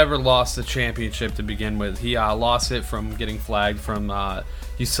never lost the championship to begin with. He lost it from getting flagged from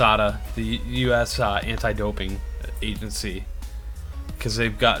USADA, the U.S. Anti-Doping Agency, because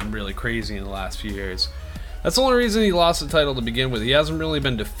they've gotten really crazy in the last few years. That's the only reason he lost the title to begin with. He hasn't really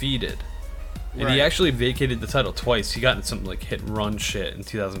been defeated. And He actually vacated the title twice. He got in some like hit and run shit in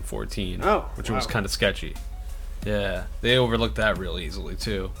 2014, which was kind of sketchy. Yeah, they overlooked that real easily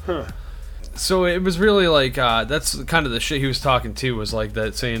too. Huh. So it was really like that's kind of the shit he was talking to, was like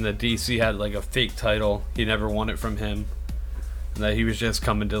that, saying that DC had like a fake title. He never won it from him, and that he was just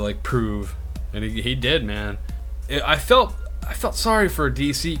coming to like prove, and he did, man. I felt sorry for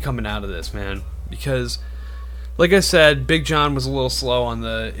DC coming out of this, man, because like I said, Big John was a little slow on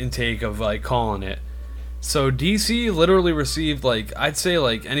the intake of like calling it. So DC literally received like, I'd say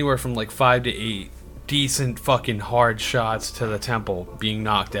like anywhere from like 5 to 8 decent fucking hard shots to the temple being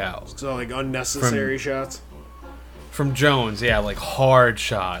knocked out. So like unnecessary shots? From Jones, yeah, like hard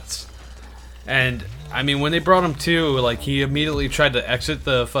shots. And I mean, when they brought him to, like, he immediately tried to exit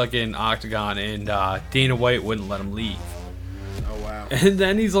the fucking octagon, and Dana White wouldn't let him leave. Oh wow. And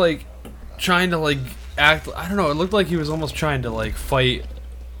then he's like trying to like act, I don't know, it looked like he was almost trying to like fight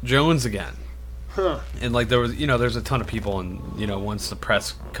Jones again. Huh. And like there was, you know, there's a ton of people, and you know, once the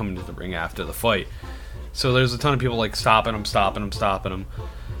press come into the ring after the fight, so there's a ton of people like stopping him,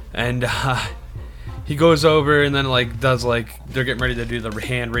 and he goes over and then like does like, they're getting ready to do the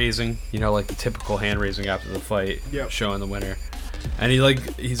hand raising, you know, like the typical hand raising after the fight, showing the winner. And he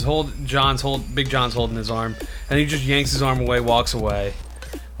like, Big John's holding his arm, and he just yanks his arm away, walks away.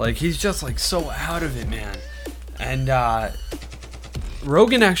 Like, he's just like so out of it, man. And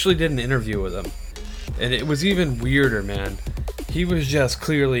Rogan actually did an interview with him, and it was even weirder, man. He was just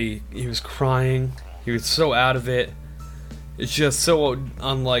clearly, he was crying. He was so out of it. It's just so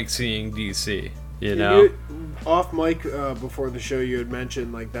unlike seeing DC, you know? Off mic, before the show, you had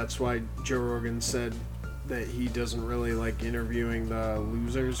mentioned, like, that's why Joe Rogan said that he doesn't really like interviewing the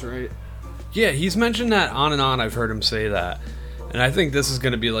losers, right? Yeah, he's mentioned that on and on. I've heard him say that. And I think this is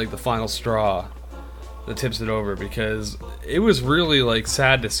going to be like the final straw that tips it over, because it was really like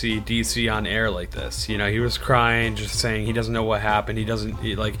sad to see DC on air like this. You know, he was crying, just saying he doesn't know what happened. He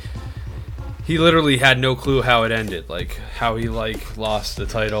literally had no clue how it ended, like how he like lost the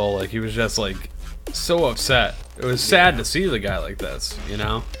title. Like, he was just like so upset. It was sad to see the guy like this, you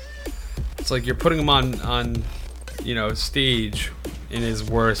know? It's like you're putting him on, you know, stage in his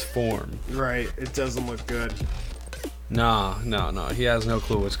worst form. Right. It doesn't look good. No. He has no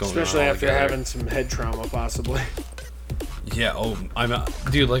clue what's going on. Especially after having some head trauma, possibly. Yeah,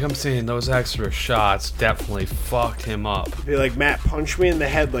 dude, like I'm saying, those extra shots definitely fucked him up. Be like, Matt, punch me in the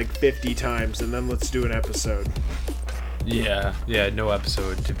head like 50 times, and then let's do an episode. Yeah, no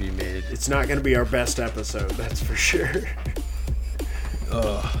episode to be made. It's not going to be our best episode, that's for sure.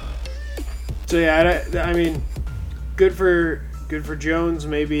 Ugh. So yeah, I mean, good for Jones.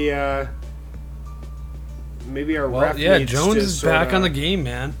 Maybe our ref needs Jones to is back on the game,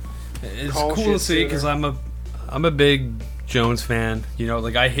 man. It's cool to see, because I'm a big Jones fan. You know,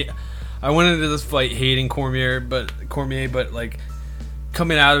 like I went into this fight hating Cormier, but like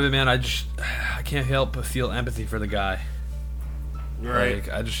coming out of it, man, I can't help but feel empathy for the guy. Right.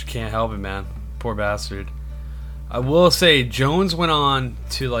 Like, I just can't help it, man. Poor bastard. I will say, Jones went on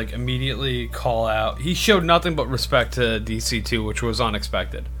to like immediately call out. He showed nothing but respect to DC2, which was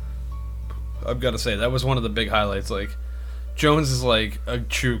unexpected. I've got to say, that was one of the big highlights. Like, Jones is like a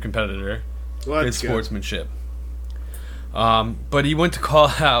true competitor. Well, good sportsmanship. But he went to call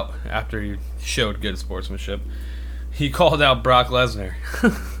out, after he showed good sportsmanship, he called out Brock Lesnar.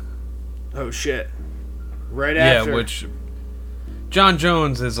 Oh shit. Right after. Yeah, which John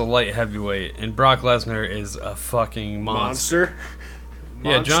Jones is a light heavyweight, and Brock Lesnar is a fucking monster.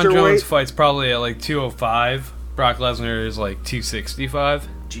 Yeah, John Jones fights probably at like 205. Brock Lesnar is like 265.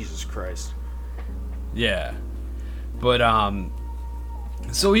 Jesus Christ. Yeah. But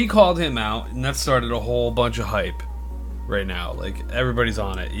so he called him out, and that started a whole bunch of hype right now. Like, everybody's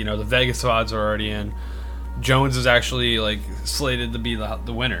on it. You know, the Vegas odds are already in. Jones is actually like slated to be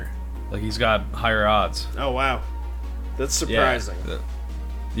the winner. Like, he's got higher odds. Oh wow. That's surprising.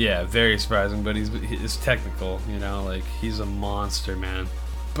 Yeah, very surprising, but he's technical, you know, like, he's a monster, man.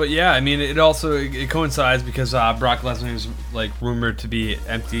 But yeah, I mean, it coincides because Brock Lesnar is like rumored to be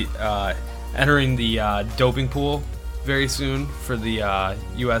entering the doping pool very soon for the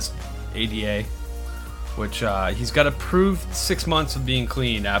US ADA, which he's got to prove 6 months of being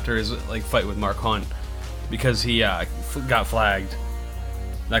clean after his like fight with Mark Hunt, because he got flagged.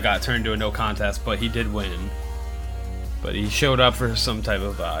 That got turned to a no contest, but he did win. But he showed up for some type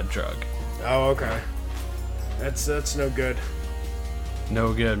of drug. Oh, okay. That's no good.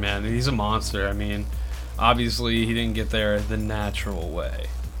 No good, man. He's a monster. I mean, obviously he didn't get there the natural way.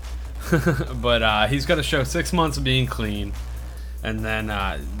 But he's got to show 6 months of being clean. And then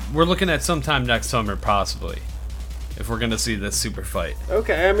we're looking at sometime next summer, possibly, if we're going to see this super fight.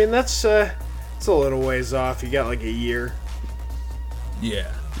 Okay, I mean, it's a little ways off. You got like a year.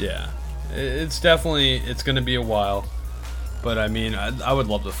 Yeah. It's going to be a while. But I mean, I would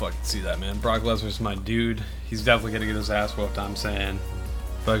love to fucking see that, man. Brock Lesnar's my dude. He's definitely going to get his ass whooped, I'm saying.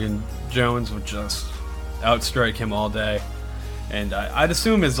 Fucking Jones would just outstrike him all day. And I'd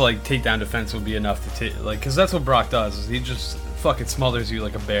assume his like takedown defense would be enough to take, like, because that's what Brock does. Is he just fucking smothers you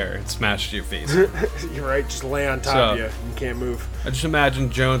like a bear and smashes your face. You're right, just lay on top of you. You can't move. I just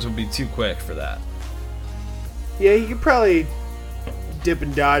imagine Jones would be too quick for that. Yeah, you could probably dip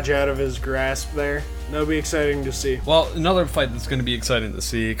and dodge out of his grasp there. That'll be exciting to see. Well, another fight that's going to be exciting to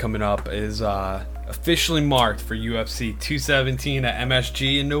see coming up is officially marked for UFC 217 at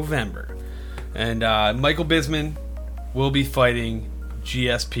MSG in November. And Michael Bisping will be fighting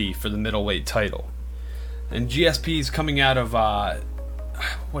GSP for the middleweight title. And GSP is coming out of,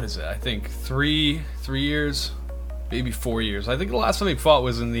 what is it? I think 3 years, maybe 4 years. I think the last time he fought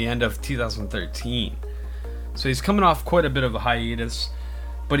was in the end of 2013. So he's coming off quite a bit of a hiatus.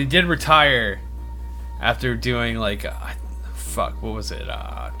 But he did retire after doing like, what was it?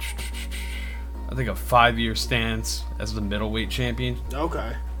 I think a 5-year stance as the middleweight champion.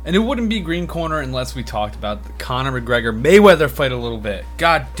 Okay. And it wouldn't be Green Corner unless we talked about the Conor McGregor-Mayweather fight a little bit.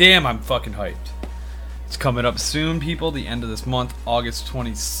 God damn, I'm fucking hyped. It's coming up soon, people. The end of this month, August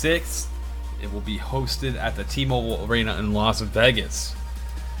 26th. It will be hosted at the T-Mobile Arena in Las Vegas.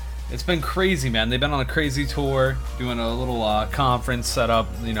 It's been crazy, man. They've been on a crazy tour, doing a little conference setup.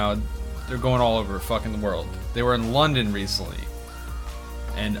 You know, they're going all over fucking the world. They were in London recently.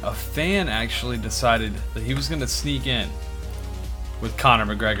 And a fan actually decided that he was going to sneak in with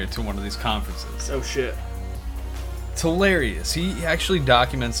Conor McGregor to one of these conferences. Oh, shit. It's hilarious. He actually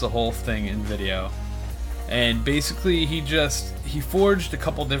documents the whole thing in video. And basically, he forged a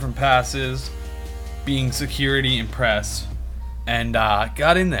couple different passes, being security and press, and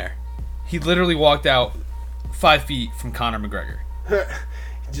got in there. He literally walked out 5 feet from Conor McGregor.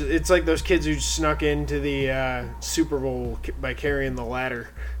 It's like those kids who snuck into the Super Bowl by carrying the ladder.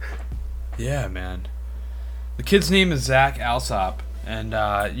 Yeah, man. The kid's name is Zach Alsop, and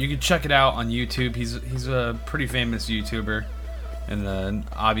you can check it out on YouTube. He's a pretty famous YouTuber and an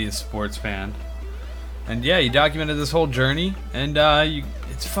obvious sports fan. And yeah, he documented this whole journey, and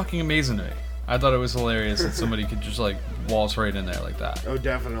it's fucking amazing to me. I thought it was hilarious that somebody could just like waltz right in there like that. Oh,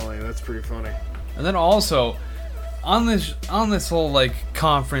 definitely. That's pretty funny. And then also, on this whole like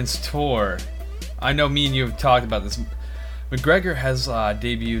conference tour, I know me and you have talked about this. McGregor has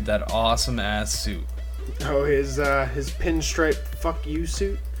debuted that awesome ass suit. Oh, his pinstripe fuck you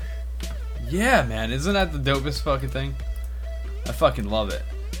suit? Yeah, man. Isn't that the dopest fucking thing? I fucking love it.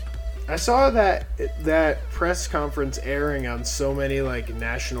 I saw that press conference airing on so many like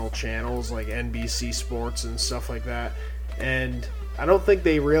national channels like NBC Sports and stuff like that, and I don't think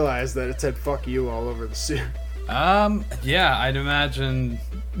they realized that it said "fuck you" all over the suit. Yeah, I'd imagine.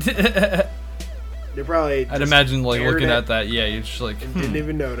 They probably. I'd imagine like looking at that. Yeah, you're just like didn't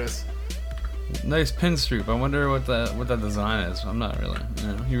even notice. Nice pinstripe. I wonder what that design is. I'm not really.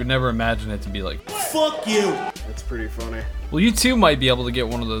 You would never imagine it to be like "fuck you." That's pretty funny. Well, you too might be able to get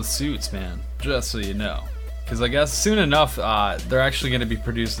one of those suits, man. Just so you know. Because I guess soon enough, they're actually going to be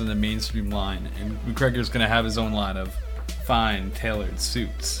produced in the mainstream line. And McGregor's going to have his own line of fine, tailored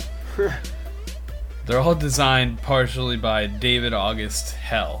suits. They're all designed partially by David August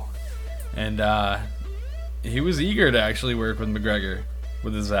Hell. And he was eager to actually work with McGregor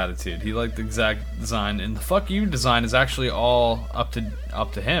with his attitude. He liked the exact design. And the fuck you design is actually all up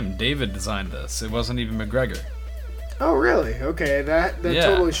to him. David designed this. It wasn't even McGregor. Oh, really? Okay, that Yeah.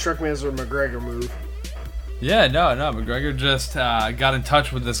 totally struck me as a McGregor move. Yeah, no. McGregor just got in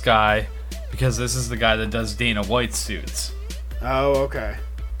touch with this guy because this is the guy that does Dana White's suits. Oh, okay.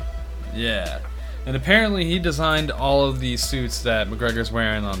 Yeah. And apparently he designed all of these suits that McGregor's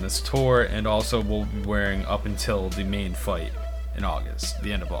wearing on this tour and also will be wearing up until the main fight in August,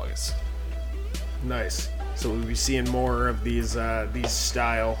 the end of August. Nice. So we'll be seeing more of these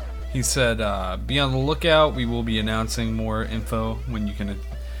style. He said, be on the lookout. We will be announcing more info when you can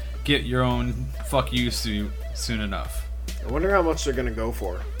get your own fuck you suit soon enough. I wonder how much they're going to go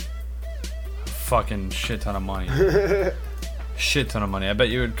for. Fucking shit ton of money. Shit ton of money. I bet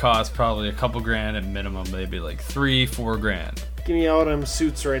you it would cost probably a couple grand at minimum, maybe like $3-4 grand. Give me all them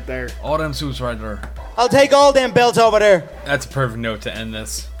suits right there. All them suits right there. I'll take all them belts over there. That's a perfect note to end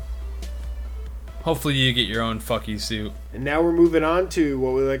this. Hopefully you get your own fuck you suit. And now we're moving on to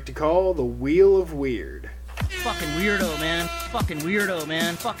what we like to call the Wheel of Weird. Fucking weirdo, man. Fucking weirdo,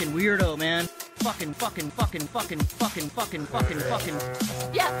 man. Fucking weirdo, man. Fucking.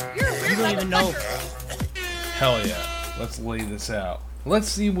 Yeah, you're a weird. You don't even know. Hell yeah. Let's lay this out. Let's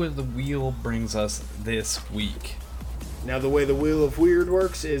see where the wheel brings us this week. Now the way the Wheel of Weird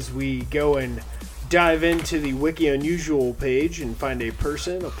works is we go and dive into the Wiki Unusual page and find a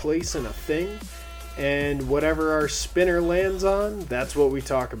person, a place, and a thing. And whatever our spinner lands on, that's what we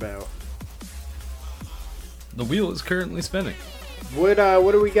talk about. The wheel is currently spinning.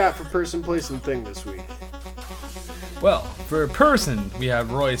 What do we got for person, place, and thing this week? Well, for a person, we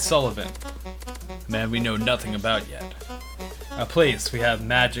have Roy Sullivan. A man we know nothing about yet. A place, we have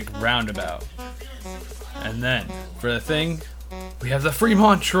Magic Roundabout. And then, for the thing, we have the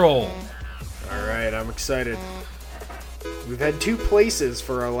Fremont Troll. Alright, I'm excited. We've had 2 places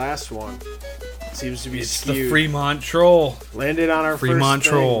for our last one. Seems to be It's skewed. the Fremont Troll. Landed on our Fremont first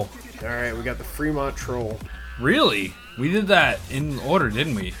Troll. Alright, we got the Fremont Troll. Really? We did that in order,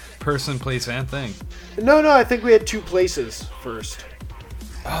 didn't we? Person, place, and thing. No, I think we had 2 places first.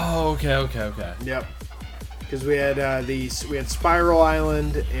 Oh, okay. Yep. Because we had we had Spiral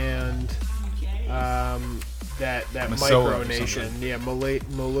Island and that Masoa micronation. Yeah,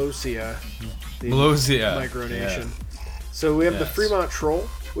 Molossia. The Molossia. Micronation. So we have the Fremont Troll,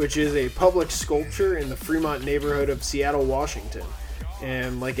 which is a public sculpture in the Fremont neighborhood of Seattle, Washington.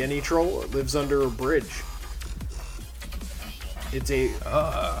 And like any troll, it lives under a bridge. It's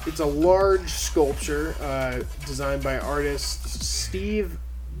a large sculpture designed by artists Steve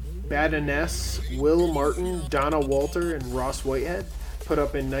Badiness, Will Martin, Donna Walter, and Ross Whitehead, put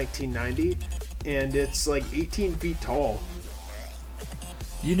up in 1990, and it's like 18 feet tall.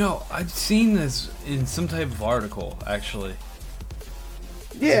 You know, I've seen this in some type of article, actually.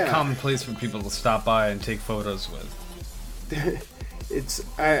 Yeah. It's a common place for people to stop by and take photos with.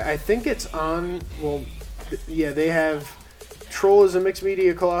 I think it's on, well, yeah, they have Troll is a mixed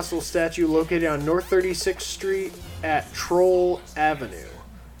media colossal statue located on North 36th Street at Troll Avenue.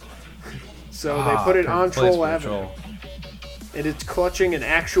 So they put it on Troll Avenue. And it's clutching an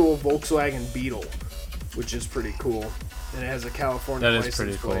actual Volkswagen Beetle, which is pretty cool. And it has a California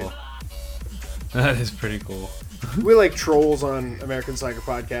license plate. That is pretty cool. We like trolls on American Slacker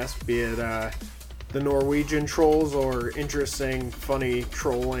Podcast, be it the Norwegian trolls or interesting, funny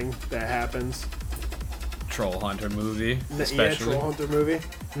trolling that happens. Troll Hunter movie, especially. Yeah, Troll Hunter movie.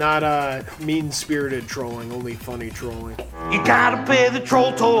 Not mean-spirited trolling, only funny trolling. You gotta pay the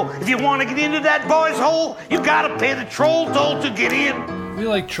troll toll. If you want to get into that boy's hole, you gotta pay the troll toll to get in. We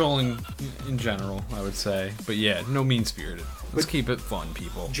like trolling in general, I would say. But yeah, no mean-spirited. Let's keep it fun,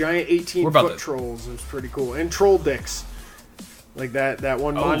 people. Giant 18-foot trolls is pretty cool. And troll dicks. Like that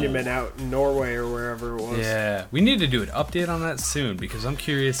one monument out in Norway or wherever it was. Yeah, we need to do an update on that soon because I'm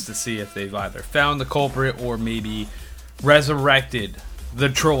curious to see if they've either found the culprit or maybe resurrected the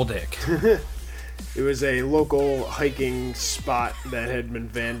troll dick. It was a local hiking spot that had been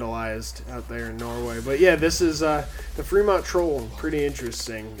vandalized out there in Norway. But yeah, this is the Fremont Troll. Pretty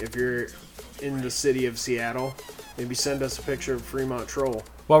interesting. If you're in the city of Seattle, maybe send us a picture of Fremont Troll.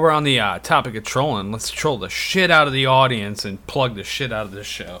 While we're on the topic of trolling, let's troll the shit out of the audience and plug the shit out of this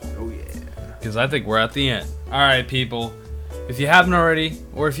show. Oh yeah. Because I think we're at the end. Alright, people. If you haven't already,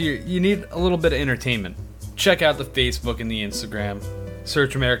 or if you need a little bit of entertainment, check out the Facebook and the Instagram.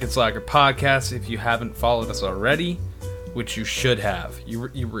 Search American Slacker Podcast if you haven't followed us already, which you should have. You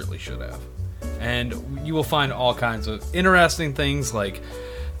really should have. And you will find all kinds of interesting things like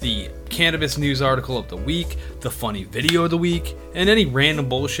the cannabis news article of the week, the funny video of the week, and any random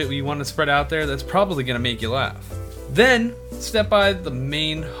bullshit we want to spread out there that's probably going to make you laugh. Then, step by the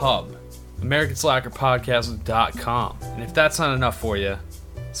main hub, AmericanSlackerPodcast.com. And if that's not enough for you,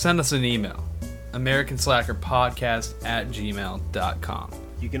 send us an email, AmericanSlackerPodcast@gmail.com.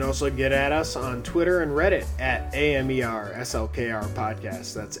 You can also get at us on Twitter and Reddit at AMERSLKR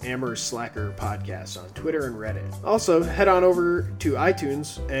Podcast. That's Amherst Slacker Podcast on Twitter and Reddit. Also, head on over to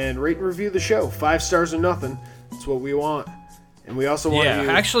iTunes and rate and review the show. 5 stars or nothing. That's what we want. And we also want you...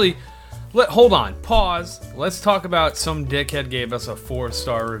 actually, hold on. Pause. Let's talk about some dickhead gave us a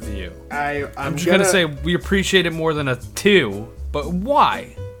 4-star review. I'm just going to say we appreciate it more than a 2, but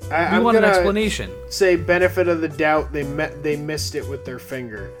why? We want an explanation. Say benefit of the doubt. They missed it with their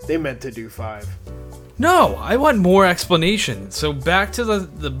finger. They meant to do 5. No, I want more explanation. So back to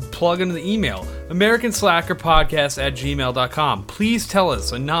the plug into the email. AmericanSlackerPodcast@gmail.com. Please tell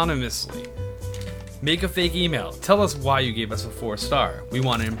us anonymously. Make a fake email. Tell us why you gave us a 4-star. We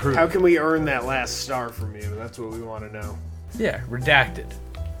want to improve. How can we earn that last star from you? That's what we want to know. Yeah, redacted.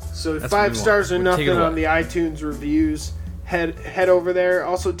 So 5 stars or nothing on the iTunes reviews. Head over there.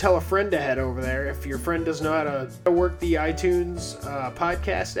 Also tell a friend to head over there. If your friend doesn't know how to work the iTunes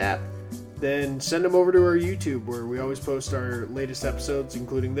podcast app, then send them over to our YouTube where we always post our latest episodes,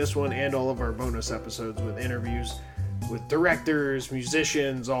 including this one and all of our bonus episodes with interviews with directors,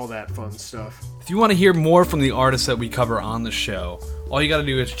 musicians, all that fun stuff. If you want to hear more from the artists that we cover on the show, all you got to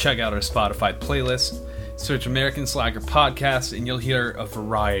do is check out our Spotify playlist. Search American Slacker Podcast, and you'll hear a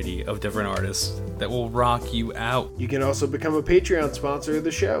variety of different artists that will rock you out. You can also become a Patreon sponsor of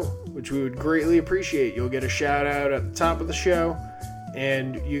the show, which we would greatly appreciate. You'll get a shout out at the top of the show,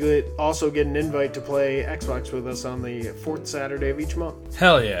 And you also get an invite to play Xbox with us on the 4th Saturday of each month.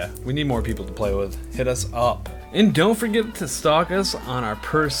 Hell yeah, we need more people to play with. Hit us up. And don't forget to stalk us on our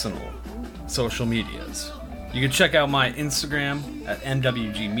personal social medias. You can check out my Instagram at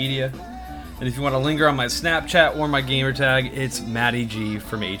MWG Media. And if you want to linger on my Snapchat or my gamer tag, it's Matty G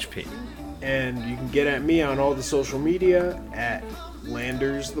from HP. And you can get at me on all the social media at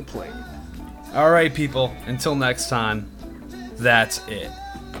Landers the Plane. Alright people, until next time, that's it.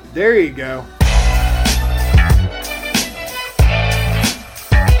 There you go.